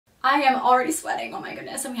I am already sweating, oh my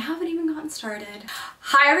goodness, and we haven't even gotten started.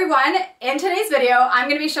 Hi everyone, in today's video, I'm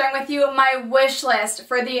going to be sharing with you my wish list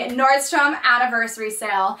for the Nordstrom anniversary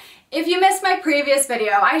sale. If you missed my previous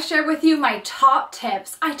video, I shared with you my top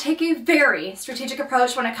tips. I take a very strategic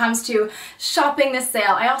approach when it comes to shopping this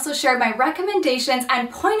sale. I also shared my recommendations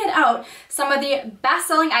and pointed out some of the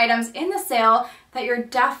best-selling items in the sale that you're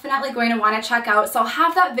definitely going to want to check out. So I'll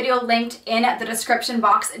have that video linked in the description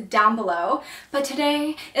box down below. But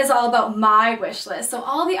today is all about my wish list. So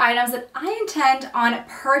all the items that I intend on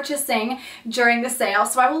purchasing during the sale.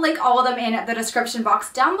 So I will link all of them in the description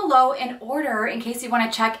box down below in order in case you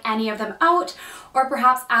want to check any of them out or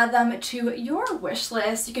perhaps add them to your wish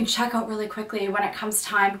list. You can check out really quickly when it comes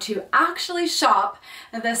time to actually shop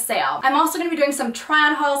this sale. I'm also going to be doing some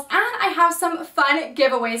try-on hauls and I have some fun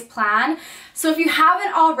giveaways planned. So if you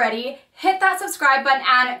haven't already, hit that subscribe button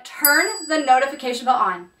and turn the notification bell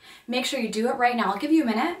on. Make sure you do it right now. I'll give you a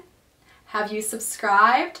minute. Have you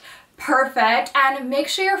subscribed? Perfect. And make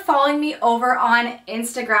sure you're following me over on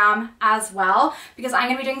Instagram as well, because I'm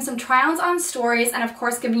going to be doing some try-ons on stories and of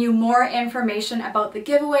course giving you more information about the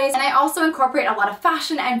giveaways. And I also incorporate a lot of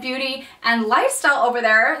fashion and beauty and lifestyle over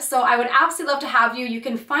there, so I would absolutely love to have you. You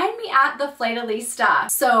can find me at the Flightalista.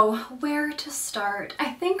 So where to start? I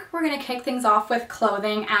think we're going to kick things off with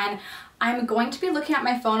clothing, and I'm going to be looking at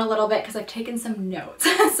my phone a little bit because I've taken some notes.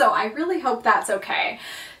 So I really hope that's okay.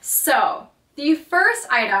 So the first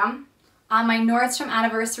item on my Nordstrom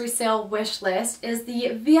anniversary sale wish list is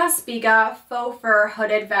the Via Spiga faux fur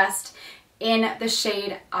hooded vest in the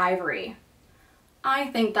shade Ivory. I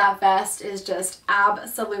think that vest is just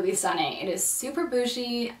absolutely stunning. It is super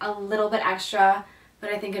bougie, a little bit extra,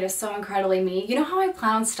 but I think it is so incredibly me. You know how I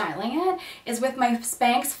plan on styling it? Is with my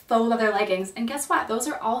Spanx faux leather leggings. And guess what? Those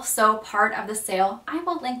are also part of the sale. I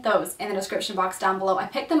will link those in the description box down below. I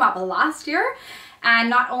picked them up last year.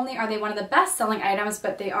 And not only are they one of the best selling items,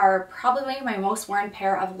 but they are probably my most worn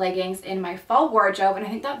pair of leggings in my fall wardrobe. And I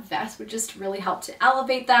think that vest would just really help to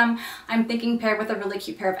elevate them. I'm thinking paired with a really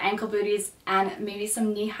cute pair of ankle booties and maybe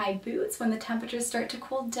some knee-high boots when the temperatures start to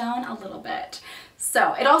cool down a little bit.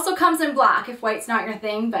 So it also comes in black if white's not your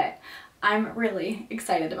thing, but I'm really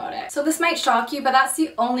excited about it. So this might shock you, but that's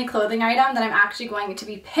the only clothing item that I'm actually going to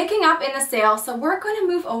be picking up in the sale. So we're going to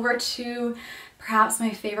move over to perhaps my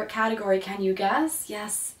favorite category. Can you guess?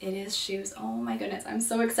 Yes, it is shoes. Oh my goodness, I'm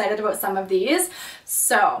so excited about some of these.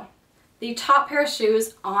 So the top pair of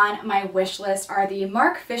shoes on my wish list are the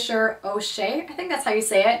Marc Fisher O'Shea, I think that's how you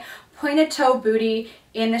say it, pointed toe booty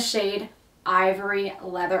in the shade Ivory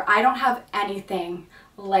Leather. I don't have anything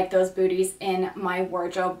like those booties in my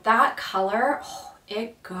wardrobe. That color, oh,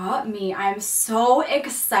 it got me. I'm so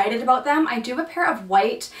excited about them. I do have a pair of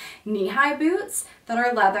white knee-high boots that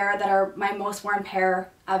are leather, that are my most worn pair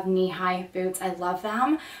of knee-high boots. I love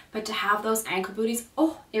them, but to have those ankle booties,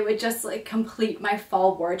 oh, it would just like complete my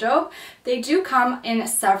fall wardrobe. They do come in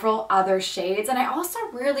several other shades, and I also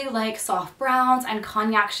really like soft browns and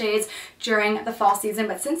cognac shades during the fall season,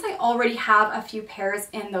 but since I already have a few pairs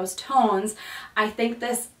in those tones, I think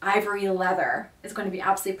this Ivory Leather is going to be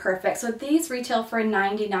absolutely perfect. So these retail for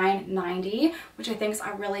 $99.90, which I think is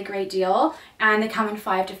a really great deal, and they come in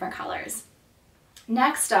 5 different colors.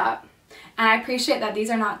 Next up, and I appreciate that these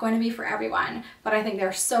are not going to be for everyone, but I think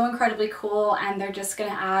they're so incredibly cool and they're just going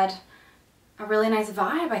to add a really nice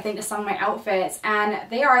vibe, I think, to some of my outfits. And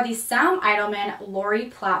they are the Sam Edelman Lori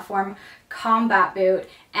Platform Combat Boot,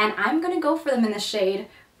 and I'm going to go for them in the shade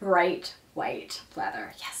Bright White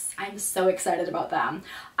Leather. Yes, I'm so excited about them.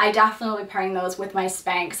 I definitely will be pairing those with my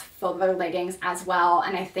Spanx faux leather leggings as well,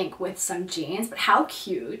 and I think with some jeans. But how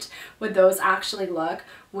cute would those actually look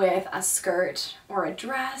with a skirt or a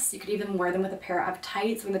dress? You could even wear them with a pair of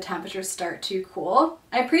tights when the temperatures start to cool.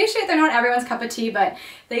 I appreciate they're not everyone's cup of tea, but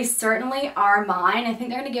they certainly are mine. I think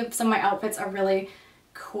they're going to give some of my outfits a really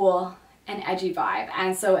cool and edgy vibe,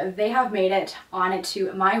 and so they have made it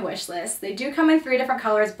onto my wish list. They do come in 3 different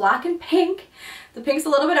colors, black and pink. The pink's a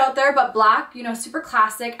little bit out there, but black, you know, super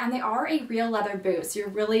classic, and they are a real leather boot, so you're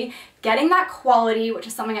really getting that quality, which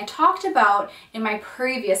is something I talked about in my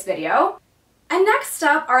previous video. And next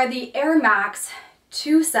up are the Air Max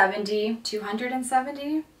 270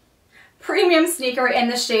 premium sneaker in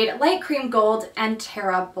the shade Light Cream Gold and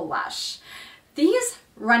Terra Blush. These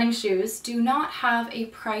running shoes do not have a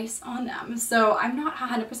price on them, so I'm not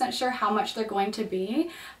 100% sure how much they're going to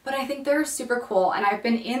be, but I think they're super cool, and I've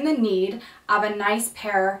been in the need of a nice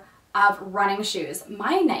pair of running shoes.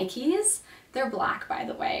 My Nikes, they're black by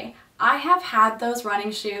the way. I have had those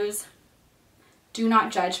running shoes do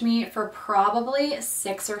not judge me, for probably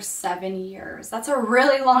 6 or 7 years. That's a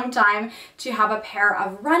really long time to have a pair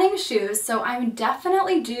of running shoes, so I'm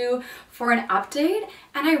definitely due for an update.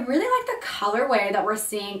 And I really like the colorway that we're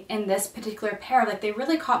seeing in this particular pair. Like, they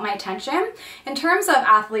really caught my attention. In terms of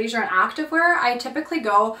athleisure and activewear, I typically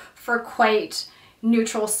go for quite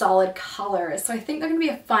neutral solid colors, so I think they're gonna be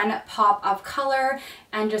a fun pop of color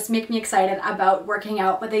and just make me excited about working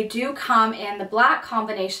out. But they do come in the black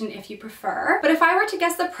combination if you prefer. But if I were to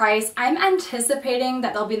guess the price, I'm anticipating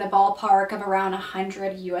that they'll be in the ballpark of around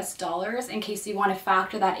 $100 US, in case you want to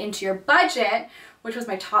factor that into your budget, which was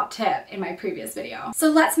my top tip in my previous video.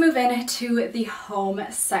 So let's move into the home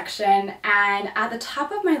section, and at the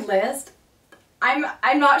top of my list, I'm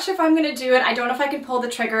not sure if I'm gonna do it. I don't know if I can pull the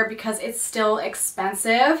trigger because it's still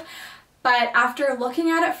expensive. But after looking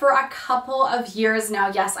at it for a couple of years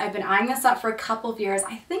now, yes, I've been eyeing this up for a couple of years,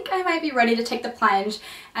 I think I might be ready to take the plunge.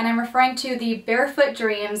 And I'm referring to the Barefoot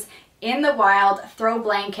Dreams in the Wild throw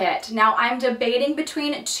blanket. Now, I'm debating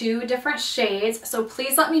between 2 different shades, so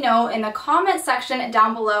please let me know in the comment section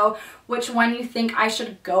down below which one you think I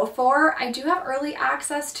should go for. I do have early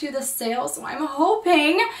access to the sale, so I'm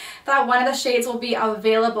hoping that one of the shades will be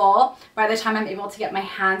available by the time I'm able to get my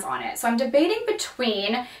hands on it. So I'm debating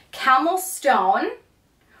between Camel Stone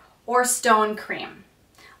or Stone Cream.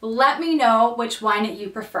 Let me know which one you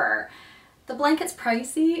prefer. The blanket's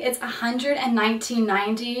pricey. It's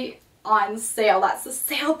 $119.90 on sale. That's the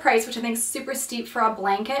sale price, which I think is super steep for a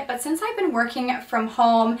blanket. But since I've been working from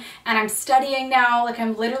home and I'm studying now, like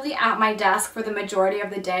I'm literally at my desk for the majority of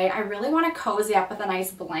the day, I really want to cozy up with a nice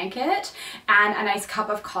blanket and a nice cup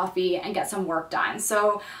of coffee and get some work done.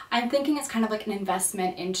 So I'm thinking it's kind of like an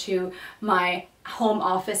investment into my home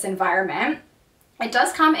office environment. It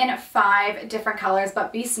does come in 5 different colors,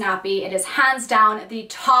 but be snappy. It is hands down the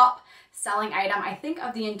top selling item, I think,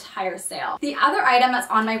 of the entire sale. The other item that's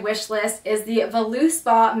on my wish list is the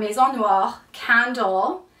Voluspa Maison Noire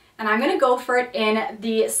candle, and I'm gonna go for it in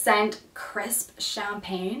the scent Crisp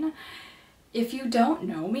Champagne. If you don't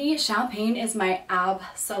know me, champagne is my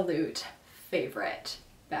absolute favorite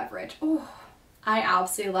beverage. Ooh. I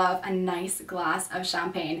absolutely love a nice glass of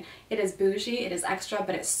champagne. It is bougie, it is extra,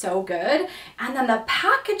 but it's so good. And then the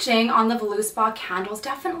packaging on the Voluspa candles,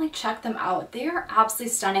 definitely check them out. They are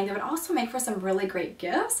absolutely stunning. They would also make for some really great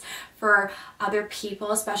gifts for other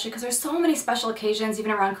people, especially because there's so many special occasions even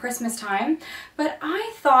around Christmas time. But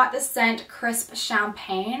I thought the scent Crisp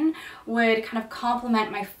Champagne would kind of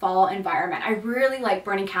complement my fall environment. I really like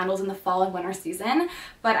burning candles in the fall and winter season,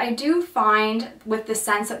 but I do find with the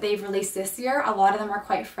scents that they've released this year, a lot of them are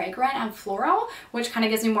quite fragrant and floral, which kind of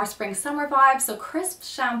gives me more spring summer vibes. So Crisp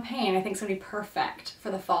Champagne I think is gonna be perfect for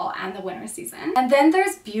the fall and the winter season. And then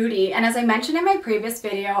there's beauty, and as I mentioned in my previous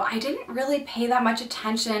video, I didn't really pay that much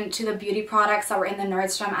attention to the beauty products that were in the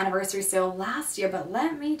Nordstrom anniversary sale last year, but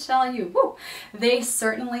let me tell you, woo, they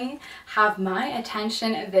certainly have my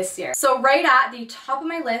attention this year. So right at the top of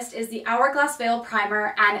my list is the Hourglass Veil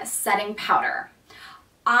Primer and Setting Powder.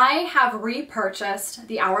 I have repurchased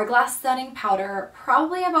the Hourglass setting powder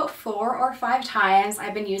probably about 4 or 5 times.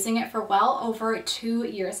 I've been using it for well over 2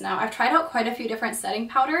 years now. I've tried out quite a few different setting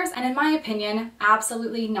powders, and in my opinion,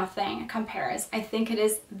 absolutely nothing compares. I think it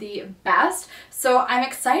is the best. So I'm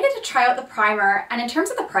excited to try out the primer, and in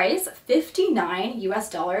terms of the price, $59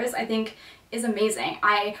 US, I think is amazing.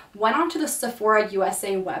 I went onto the Sephora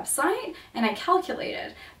USA website and I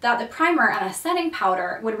calculated that the primer and a setting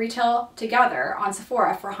powder would retail together on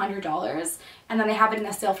Sephora for $100, and then they have it in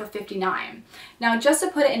the sale for $59. Now, just to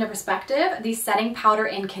put it into perspective, the setting powder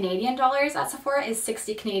in Canadian dollars at Sephora is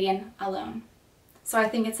 60 Canadian alone. So I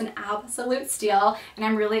think it's an absolute steal, and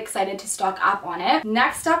I'm really excited to stock up on it.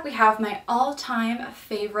 Next up, we have my all-time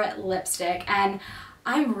favorite lipstick, and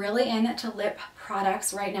I'm really into lip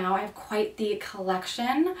products right now. I have quite the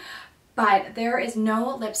collection, but there is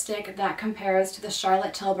no lipstick that compares to the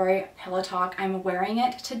Charlotte Tilbury Pillow Talk. I'm wearing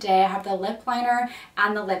it today. I have the lip liner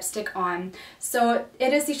and the lipstick on. So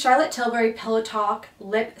it is the Charlotte Tilbury Pillow Talk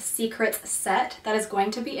Lip Secrets set that is going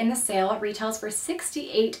to be in the sale. It retails for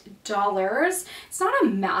 $68. It's not a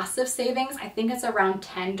massive savings. I think it's around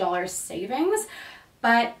 $10 savings.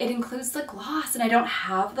 But it includes the gloss, and I don't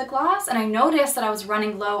have the gloss, and I noticed that I was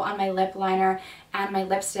running low on my lip liner and my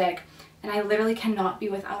lipstick, and I literally cannot be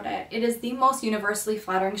without it. It is the most universally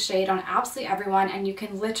flattering shade on absolutely everyone, and you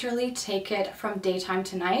can literally take it from daytime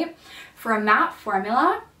to night. For a matte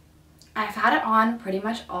formula, I've had it on pretty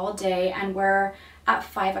much all day, and we're at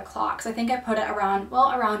 5 o'clock, so I think I put it around,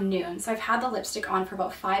 well, around noon. So I've had the lipstick on for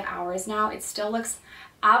about 5 hours now. It still looks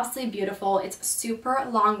absolutely beautiful. It's super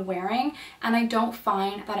long wearing, and I don't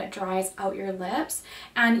find that it dries out your lips.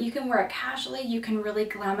 And you can wear it casually, you can really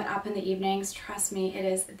glam it up in the evenings. Trust me, it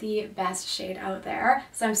is the best shade out there.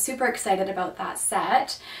 So I'm super excited about that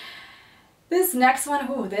set. This next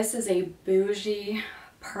one, ooh, this is a bougie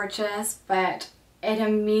purchase, but it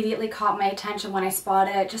immediately caught my attention when I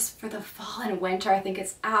spotted it just for the fall and winter. I think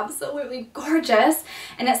it's absolutely gorgeous.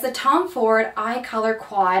 And it's the Tom Ford Eye Color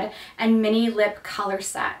Quad and Mini Lip Color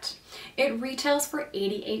Set. It retails for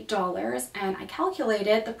 $88, and I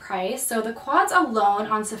calculated the price. So the quads alone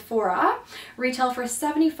on Sephora retail for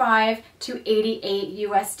 $75 to $88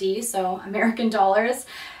 USD, so American dollars.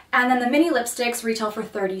 And then the mini lipsticks retail for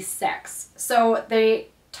 $36. So they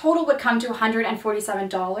total would come to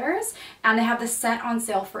 $147, and they have the set on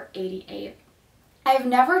sale for $88. I've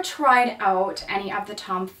never tried out any of the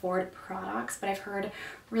Tom Ford products, but I've heard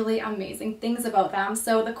really amazing things about them.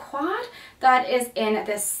 So the quad that is in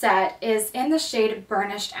this set is in the shade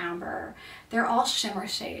Burnished Amber. They're all shimmer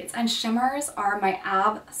shades, and shimmers are my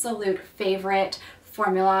absolute favorite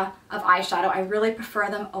formula of eyeshadow. I really prefer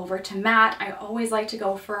them over to matte. I always like to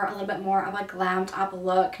go for a little bit more of a glammed up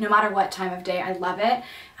look, no matter what time of day. I love it,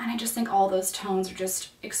 and I just think all those tones are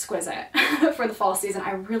just exquisite for the fall season.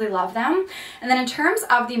 I really love them. And then in terms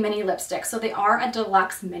of the mini lipsticks, so they are a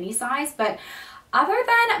deluxe mini size, but other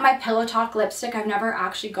than my Pillow Talk lipstick, I've never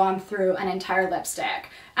actually gone through an entire lipstick.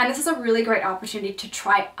 And this is a really great opportunity to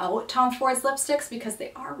try out Tom Ford's lipsticks because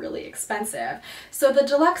they are really expensive. So the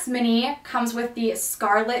Deluxe Mini comes with the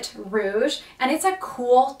Scarlet Rouge, and it's a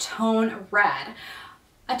cool tone red.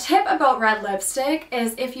 A tip about red lipstick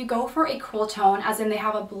is if you go for a cool tone, as in they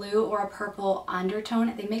have a blue or a purple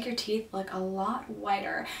undertone, they make your teeth look a lot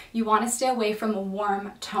whiter. You want to stay away from a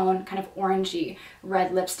warm tone, kind of orangey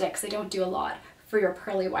red lipsticks. They don't do a lot for your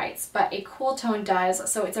pearly whites, but a cool tone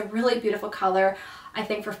does. So it's a really beautiful color, I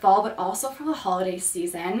think, for fall, but also for the holiday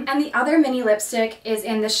season. And the other mini lipstick is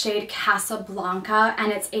in the shade Casablanca,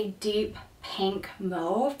 and it's a deep pink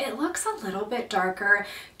mauve. It looks a little bit darker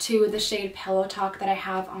to the shade Pillow Talk that I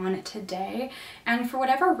have on today, and for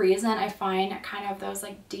whatever reason I find kind of those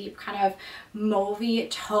like deep kind of mauvey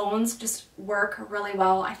tones just work really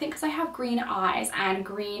well. I think because I have green eyes, and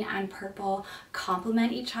green and purple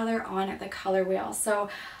complement each other on the color wheel. So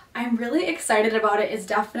I'm really excited about it. It's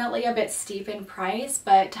definitely a bit steep in price,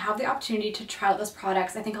 but to have the opportunity to try out those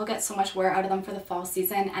products, I think I'll get so much wear out of them for the fall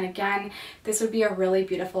season. And again, this would be a really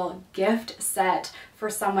beautiful gift set for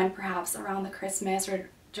someone perhaps around the Christmas or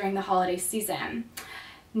during the holiday season.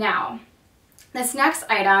 Now, this next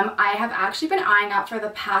item I have actually been eyeing up for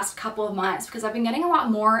the past couple of months because I've been getting a lot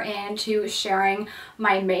more into sharing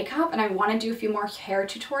my makeup, and I want to do a few more hair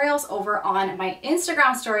tutorials over on my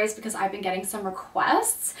Instagram stories because I've been getting some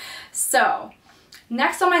requests. So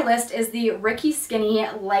next on my list is the Ricky Skinny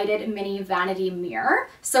Lighted Mini Vanity Mirror.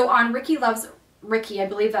 So on Ricky Loves Ricky, I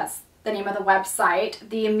believe that's the name of the website,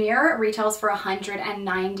 the mirror retails for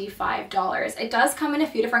 $195. It does come in a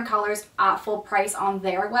few different colors at full price on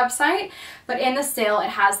their website, but in the sale it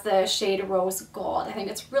has the shade Rose Gold. I think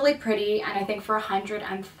it's really pretty, and I think for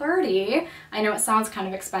 $130, I know it sounds kind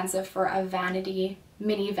of expensive for a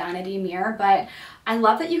mini vanity mirror, but I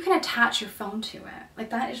love that you can attach your phone to it.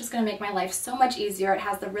 Like, that is just going to make my life so much easier. It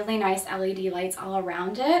has the really nice LED lights all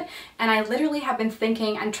around it, and I literally have been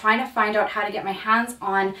thinking and trying to find out how to get my hands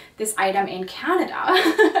on this item in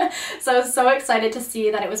Canada. So I was so excited to see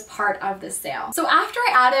that it was part of the sale. So after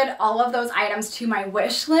I added all of those items to my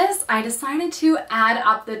wish list, I decided to add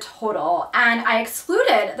up the total, and I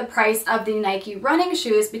excluded the price of the Nike running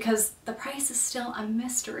shoes because the price is still a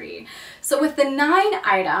mystery. So with the 9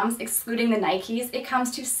 items, excluding the Nikes, it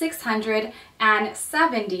comes to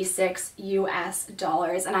 $676 US,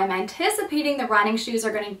 and I'm anticipating the running shoes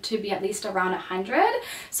are going to be at least around $100.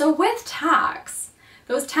 So with tax,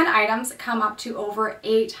 those 10 items come up to over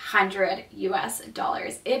 $800 US.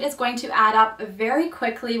 It is going to add up very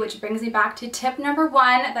quickly, which brings me back to tip number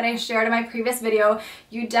 1 that I shared in my previous video.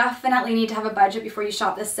 You definitely need to have a budget before you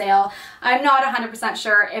shop this sale. I'm not 100%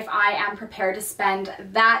 sure if I am prepared to spend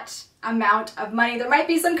that amount of money. There might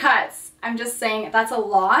be some cuts. I'm just saying that's a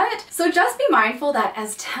lot. So just be mindful that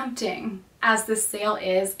as tempting as this sale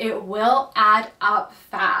is, it will add up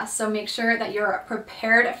fast. So make sure that you're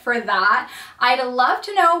prepared for that. I'd love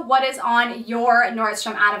to know what is on your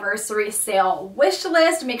Nordstrom anniversary sale wish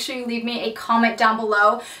list. Make sure you leave me a comment down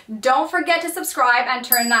below. Don't forget to subscribe and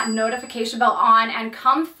turn that notification bell on, and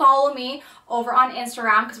come follow me over on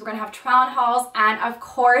Instagram because we're gonna have try on hauls and of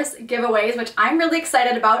course giveaways, which I'm really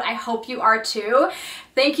excited about. I hope you are too.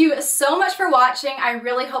 Thank you so much for watching. I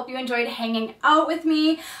really hope you enjoyed hanging out with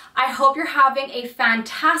me. I hope you're having a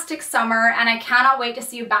fantastic summer, and I cannot wait to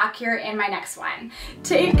see you back here in my next one.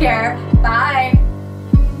 Take care. Bye.